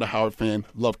not a Howard fan.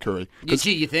 Love Curry.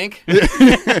 You think?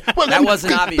 Well, that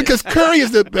wasn't obvious. Because Curry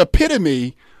is the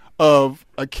epitome of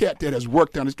a cat that has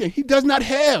worked on his game. He does not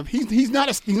have. He's not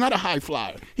a high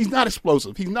flyer. He's not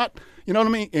explosive. He's not. You know what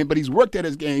I mean? But he's worked at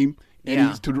his game. And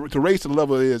he's to raise to the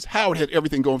level it is. Howard had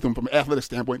everything going for him from an athletic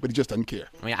standpoint, but he just doesn't care.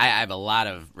 I mean, I have a lot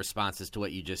of responses to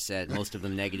what you just said, most of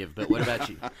them negative. But what about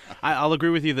you? I'll agree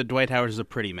with you that Dwight Howard is a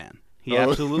pretty man. He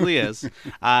absolutely is.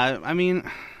 I mean,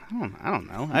 I don't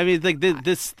know. I mean, like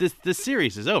this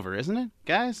series is over, isn't it,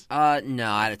 guys?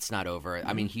 No, it's not over.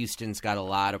 I mean, Houston's got a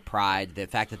lot of pride. The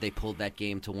fact that they pulled that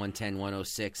game to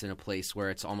 110-106 in a place where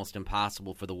it's almost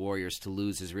impossible for the Warriors to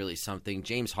lose is really something.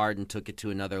 James Harden took it to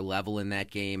another level in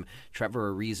that game.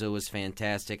 Trevor Ariza was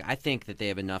fantastic. I think that they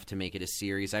have enough to make it a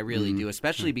series. I really do,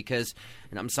 especially because,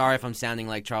 and I'm sorry if I'm sounding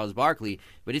like Charles Barkley,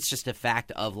 but it's just a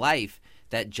fact of life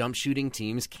that jump shooting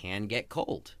teams can get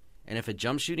cold. And if a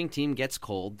jump shooting team gets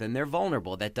cold, then they're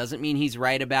vulnerable. That doesn't mean he's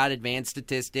right about advanced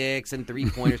statistics and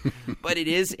three-pointers, but it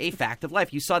is a fact of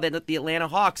life. You saw that the Atlanta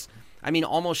Hawks,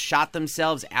 almost shot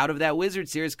themselves out of that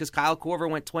Wizards series because Kyle Korver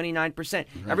went 29%. Right.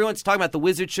 Everyone's talking about the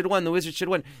Wizards should have won. The Wizards should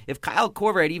have won. If Kyle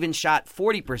Korver had even shot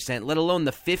 40%, let alone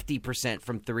the 50%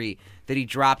 from three that he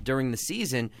dropped during the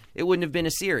season, it wouldn't have been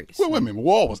a series. Well, wait a minute.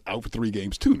 Wall was out for 3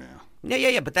 games too now.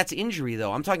 Yeah, but that's injury,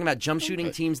 though. I'm talking about jump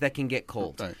shooting teams that can get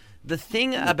cold. Right. The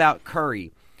thing about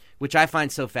Curry, which I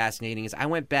find so fascinating, is I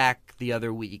went back the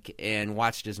other week and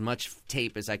watched as much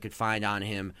tape as I could find on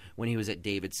him when he was at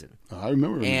Davidson. I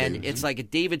remember him. And it's like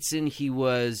at Davidson, he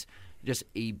was just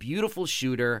a beautiful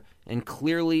shooter and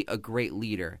clearly a great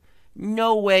leader.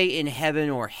 No way in heaven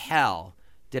or hell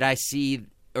did I see,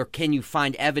 or can you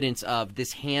find evidence of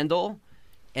this handle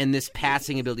and this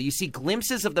passing ability. You see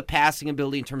glimpses of the passing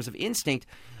ability in terms of instinct,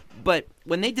 but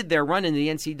when they did their run in the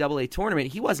NCAA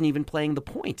tournament, he wasn't even playing the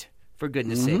point, for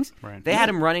goodness sakes. Right. They had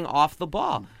him running off the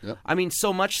ball. Yep. I mean,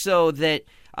 so much so that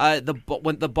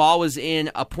when the ball was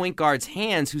in a point guard's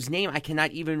hands, whose name I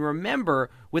cannot even remember,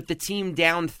 with the team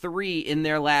down 3 in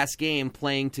their last game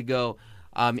playing to go,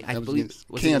 I believe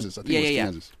Kansas. I think it was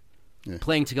Kansas. Yeah.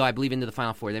 Playing to go, I believe, into the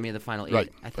Final 4. They made the Final 8.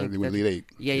 Right. I think the Elite 8.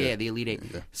 Yeah, the Elite 8.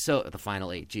 Yeah. So the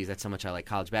Final 8. Geez, that's how much I like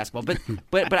college basketball.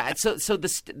 But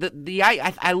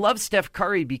I love Steph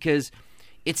Curry because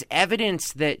it's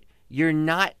evidence that you're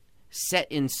not set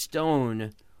in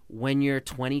stone when you're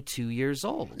 22 years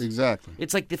old. Exactly.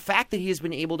 It's like the fact that he has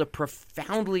been able to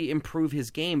profoundly improve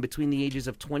his game between the ages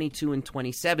of 22 and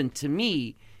 27, to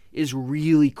me, is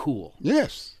really cool.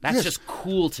 Yes. That's just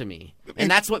cool to me. And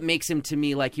that's what makes him, to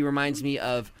me, like he reminds me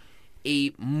of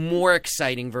a more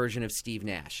exciting version of Steve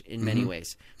Nash in many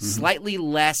ways. Slightly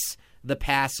less the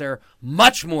passer,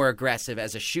 much more aggressive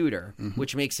as a shooter,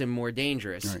 which makes him more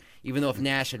dangerous. Right. Even though if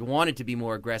Nash had wanted to be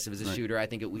more aggressive as a shooter, I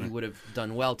think he would have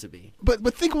done well to be. But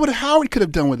think of what Howard could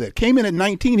have done with that. Came in at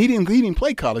 19. He didn't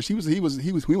play college. He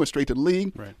went straight to the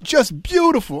league. Right. Just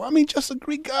beautiful. I mean, just a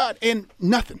Greek god and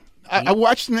nothing. I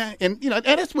watched that, and and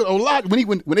that's what a lot when he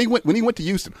went to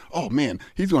Houston. Oh man,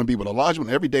 he's going to be with Olajuwon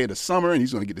every day of the summer, and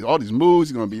he's going to get all these moves.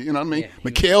 He's going to be, you know what I mean.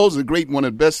 Mikhail's a great, one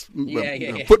of the best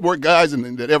footwork guys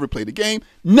that ever played the game.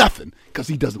 Nothing, because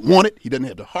he doesn't want it. He doesn't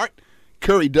have the heart.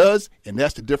 Curry does, and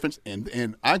that's the difference.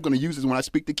 And I'm going to use this when I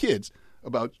speak to kids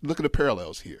about look at the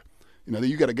parallels here.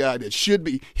 You got a guy that should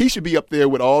be up there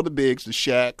with all the bigs, the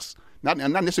Shaqs. Not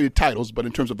necessarily titles, but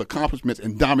in terms of accomplishments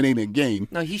and dominating a game.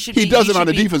 No, he does it on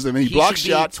the defensive end. He blocks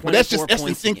shots, but that's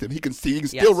instinctive. He can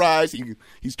still rise.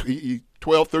 He's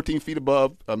 12, 13 feet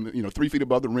above, 3 feet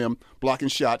above the rim, blocking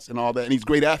shots and all that, and he's a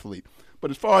great athlete.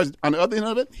 But as far as on the other end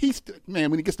of it,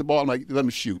 when he gets the ball, I'm like, let him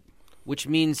shoot. Which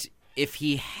means if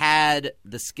he had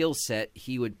the skill set,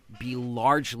 he would be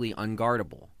largely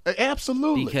unguardable.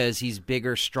 Absolutely. Because he's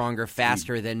bigger, stronger,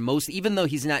 faster than most, even though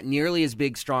he's not nearly as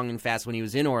big, strong, and fast when he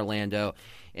was in Orlando.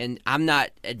 And I'm not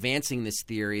advancing this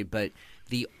theory, but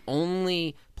the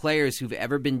only players who've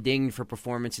ever been dinged for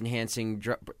performance-enhancing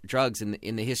drugs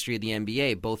in the history of the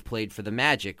NBA both played for the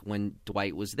Magic when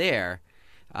Dwight was there.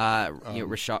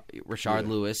 Rashard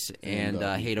Lewis and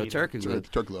Hedo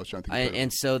Turkoglu.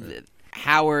 And so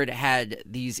Howard had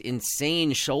these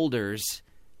insane shoulders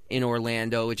in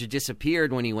Orlando, which had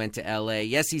disappeared when he went to L.A.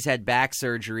 Yes, he's had back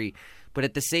surgery, but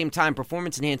at the same time,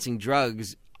 performance-enhancing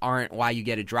drugs aren't why you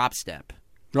get a drop step.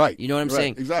 Right. You know what I'm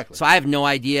saying? Exactly. So I have no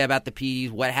idea about the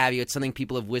PEDs, what have you. It's something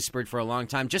people have whispered for a long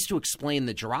time, just to explain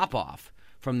the drop-off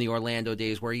from the Orlando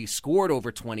days where he scored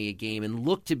over 20 a game and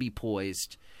looked to be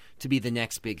poised to be the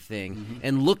next big thing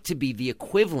and looked to be the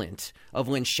equivalent of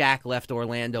when Shaq left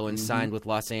Orlando and signed with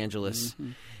Los Angeles.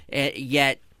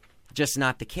 Yet just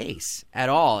not the case at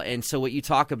all. And so what you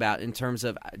talk about in terms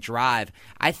of drive,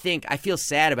 I feel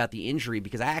sad about the injury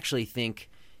because I actually think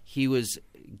he was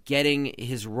getting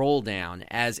his roll down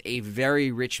as a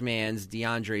very rich man's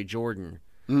DeAndre Jordan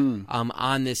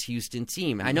on this Houston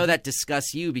team. I know that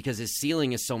disgusts you because his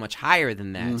ceiling is so much higher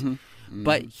than that.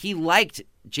 But he liked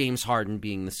James Harden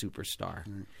being the superstar.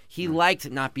 He liked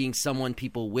not being someone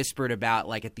people whispered about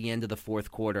like at the end of the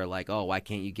fourth quarter, like, oh, why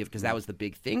can't you give? Because that was the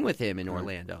big thing with him in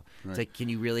Orlando. It's like, can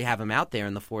you really have him out there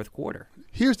in the fourth quarter?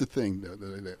 Here's the thing,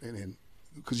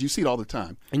 because you see it all the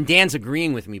time. And Dan's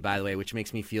agreeing with me, by the way, which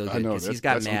makes me feel good because he's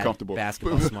got mad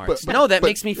basketball smarts. That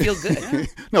makes me feel good.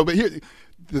 No, but here,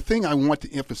 the thing I want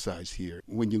to emphasize here,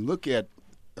 when you look at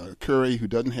Curry, who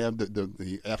doesn't have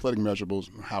the athletic measurables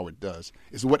Howard does,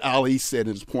 is what Ali said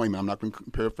in his poem. I'm not going to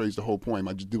paraphrase the whole poem.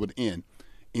 I just do it in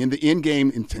the end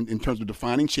game in terms of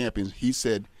defining champions. He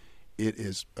said it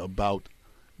is about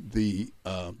the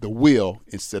will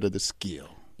instead of the skill,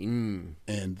 and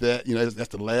that that's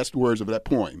the last words of that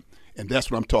poem, and that's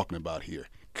what I'm talking about here.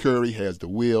 Curry has the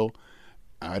will.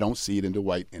 I don't see it in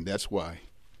Dwight, and that's why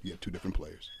you have two different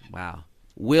players. Wow,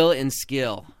 will and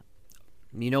skill.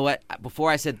 You know what? Before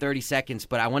I said 30 seconds,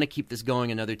 but I want to keep this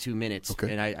going another 2 minutes.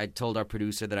 Okay. And I told our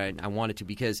producer that I wanted to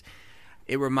because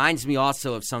it reminds me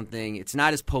also of something. It's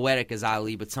not as poetic as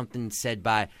Ali, but something said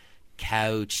by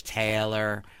Coach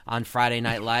Taylor on Friday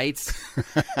Night Lights.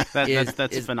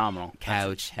 That's phenomenal.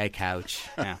 Coach. Hey, Coach.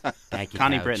 Yeah. Thank you,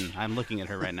 Connie Coach. Britton. I'm looking at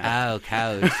her right now. Oh,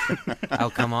 Coach. Oh,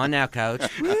 come on now, Coach.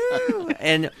 Woo!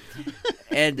 And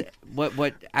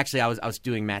what? Actually, I was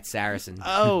doing Matt Saracen.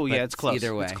 Oh, yeah, it's close.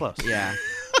 Either way, it's close. Yeah.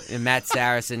 And Matt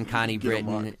Saracen, Connie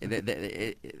Britton,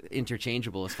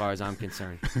 interchangeable as far as I'm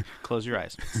concerned. Close your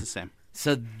eyes. It's the same.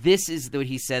 So this is what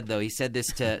he said, though. He said this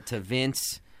to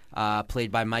Vince,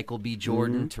 played by Michael B.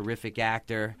 Jordan, terrific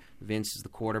actor. Vince is the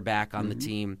quarterback on the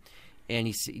team. And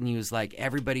he was like,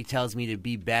 everybody tells me to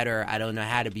be better. I don't know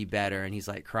how to be better. And he's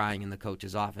like crying in the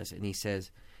coach's office. And he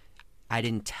says, I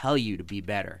didn't tell you to be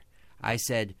better. I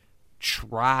said,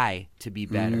 try to be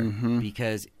better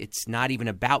because it's not even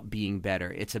about being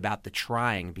better. It's about the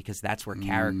trying because that's where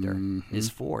character is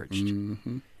forged.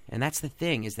 And that's the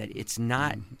thing is that it's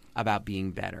not about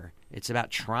being better. It's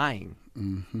about trying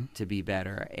to be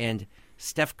better. And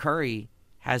Steph Curry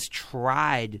has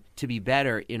tried to be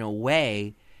better in a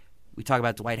way. We talk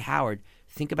about Dwight Howard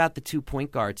Think about the 2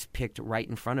 point guards picked right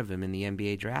in front of him in the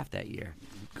NBA draft that year.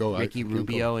 Ricky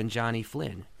Rubio and Johnny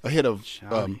Flynn. Ahead of,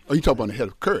 you talking about ahead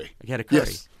of Curry? Ahead of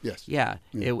Curry. Yes. Yeah.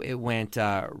 It went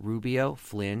Rubio,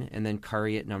 Flynn, and then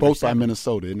Curry at number both 7. by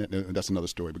Minnesota, isn't it? That's another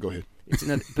story, but go ahead. It's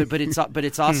another, but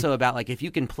it's also about, like, if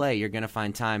you can play, you're going to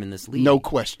find time in this league. No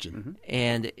question.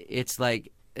 And it's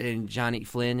like, and Johnny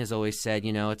Flynn has always said,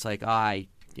 it's like, I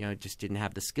just didn't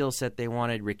have the skill set they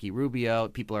wanted. Ricky Rubio,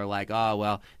 people are like, oh,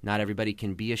 well, not everybody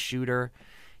can be a shooter.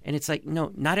 And it's like,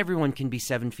 no, not everyone can be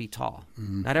 7 feet tall.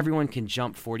 Not everyone can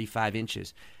jump 45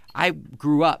 inches. I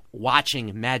grew up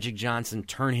watching Magic Johnson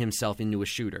turn himself into a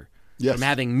shooter. Yes. From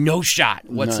having no shot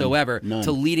whatsoever None.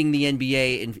 to leading the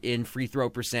NBA in free throw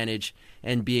percentage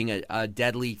and being a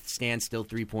deadly standstill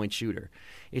three-point shooter.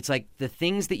 It's like the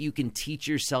things that you can teach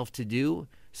yourself to do,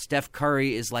 Steph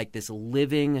Curry is like this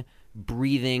living,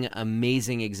 breathing,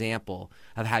 amazing example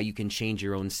of how you can change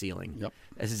your own ceiling. Yep.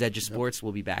 This is Edge of Sports.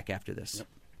 We'll be back after this. Yep.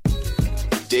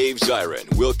 Dave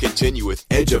Zirin will continue with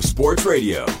Edge of Sports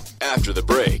Radio after the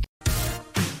break.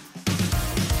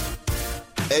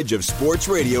 Edge of Sports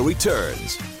Radio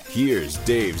returns. Here's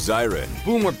Dave Zirin.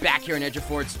 Boom, we're back here on Edge of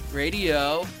Sports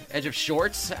Radio. Edge of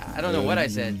Shorts? I don't know what I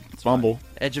said. Fumble.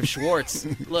 Edge of Schwartz.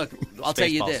 Look, I'll tell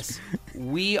you this.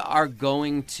 We are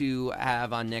going to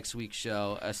have on next week's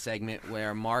show a segment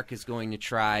where Mark is going to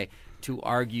try to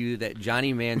argue that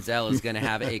Johnny Manziel is going to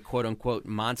have a quote-unquote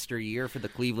monster year for the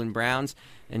Cleveland Browns,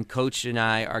 and Coach and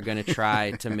I are going to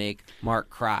try to make Mark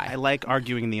cry. I like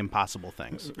arguing the impossible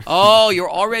things. Oh, you're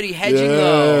already hedging,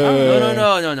 though.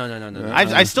 No.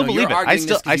 I still believe it. I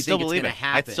still believe it.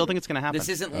 I still think it's going to happen. This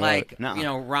isn't like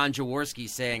Ron Jaworski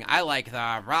saying, I like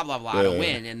the blah, blah, blah to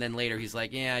win, and then later he's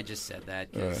like, yeah, I just said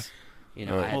that because,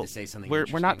 I had to say something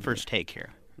We're not first take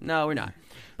here. No, we're not.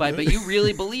 But you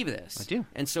really believe this. I do.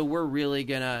 And so we're really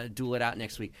going to duel it out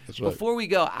next week. That's right. Before we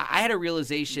go, I had a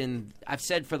realization. I've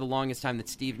said for the longest time that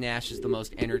Steve Nash is the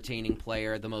most entertaining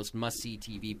player, the most must-see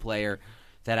TV player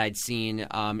that I'd seen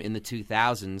in the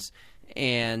 2000s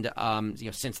and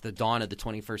since the dawn of the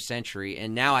 21st century.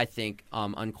 And now I think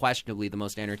unquestionably the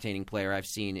most entertaining player I've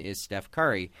seen is Steph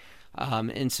Curry.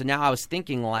 And so now I was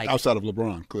thinking like... Outside of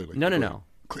LeBron, clearly. No.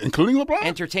 Including LeBron?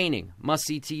 Entertaining.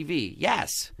 Must-see TV.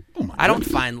 Yes. Oh my I don't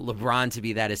find LeBron to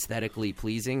be that aesthetically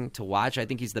pleasing to watch. I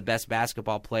think he's the best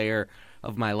basketball player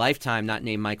of my lifetime, not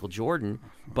named Michael Jordan.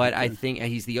 But I think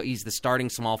he's the starting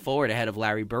small forward ahead of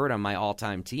Larry Bird on my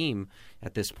all-time team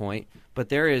at this point. But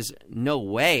there is no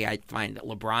way I find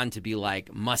LeBron to be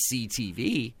like must-see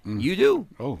TV. You do?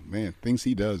 Oh, man. Things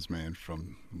he does, man.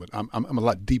 But I'm a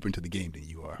lot deeper into the game than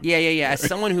you are. Yeah. As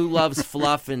someone who loves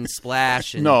fluff and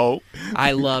splash. And no.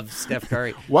 I love Steph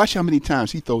Curry. Watch how many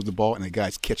times he throws the ball and the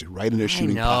guys catch it right in their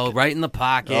shooting pocket. Right in the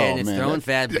pocket. Oh, it's man. thrown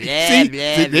fast. See,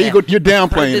 there you go. You're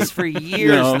downplaying this for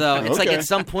years, though. It's like at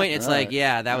some point, it's like,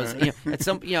 right. that was at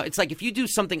some. It's like if you do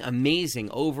something amazing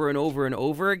over and over and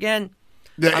over again.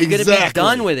 Yeah, I'm going to be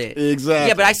done with it. Exactly.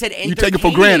 Yeah, but I said entertaining. You take it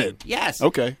for granted. Yes.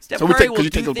 Okay. Steph Curry will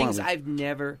do things I've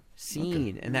never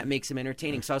seen, and that makes him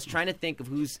entertaining. So I was trying to think of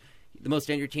who's the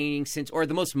most entertaining or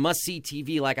the most must-see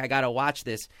TV, like I got to watch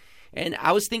this. And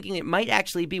I was thinking it might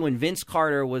actually be when Vince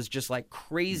Carter was just like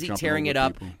crazy tearing it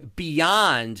up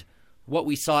beyond what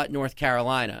we saw at North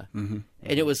Carolina. Mm-hmm.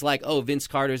 And it was like, oh, Vince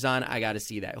Carter's on. I got to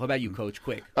see that. What about you, Coach?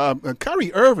 Quick.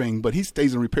 Kyrie Irving, but he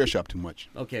stays in repair shop too much.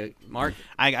 Okay, Mark?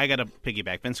 I got to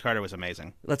piggyback. Vince Carter was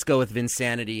amazing. Let's go with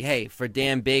Vinsanity. Hey, for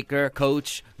Dan Baker,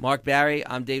 Coach, Mark Barry,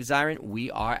 I'm Dave Zirin. We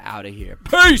are out of here.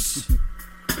 Peace!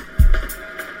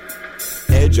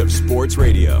 Edge of Sports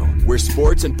Radio, where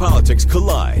sports and politics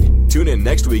collide. Tune in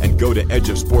next week and go to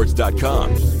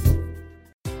edgeofsports.com.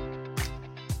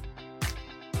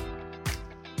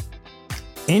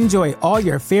 Enjoy all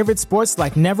your favorite sports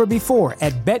like never before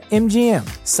at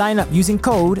BetMGM. Sign up using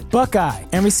code Buckeye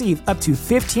and receive up to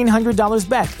 $1,500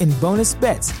 back in bonus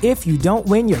bets if you don't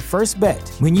win your first bet.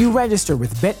 When you register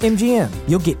with BetMGM,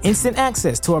 you'll get instant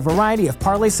access to a variety of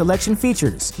parlay selection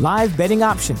features, live betting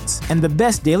options, and the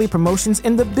best daily promotions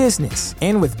in the business.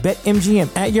 And with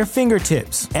BetMGM at your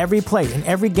fingertips, every play and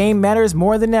every game matters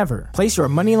more than ever. Place your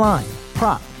money line,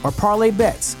 prop, or parlay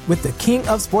bets with the king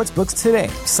of sportsbooks today.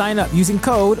 Sign up using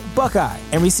code Buckeye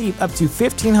and receive up to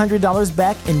 $1,500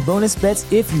 back in bonus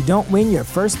bets if you don't win your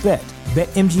first bet.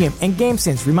 BetMGM and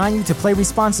GameSense remind you to play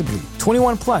responsibly.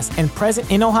 21 plus and present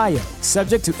in Ohio,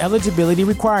 subject to eligibility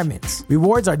requirements.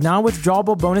 Rewards are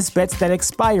non-withdrawable bonus bets that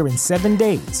expire in 7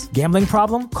 days. Gambling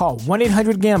problem? Call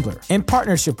 1-800-GAMBLER in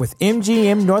partnership with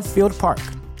MGM Northfield Park.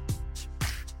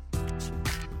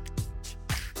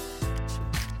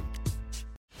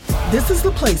 This is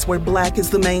the place where Black is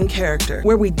the main character,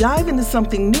 where we dive into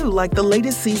something new like the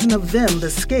latest season of Them, The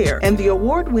Scare, and the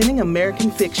award-winning American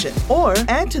Fiction. Or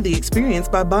add to the experience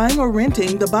by buying or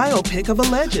renting the biopic of a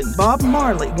legend, Bob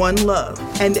Marley, One Love.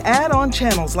 And add on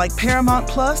channels like Paramount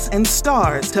Plus and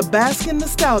Stars to bask in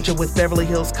nostalgia with Beverly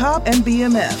Hills Cop and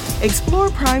BMF. Explore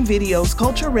Prime Video's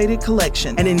culture-rated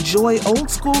collection and enjoy old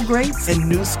school greats and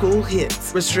new school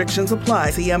hits. Restrictions apply.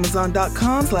 See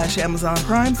Amazon.com/Amazon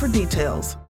Prime for details.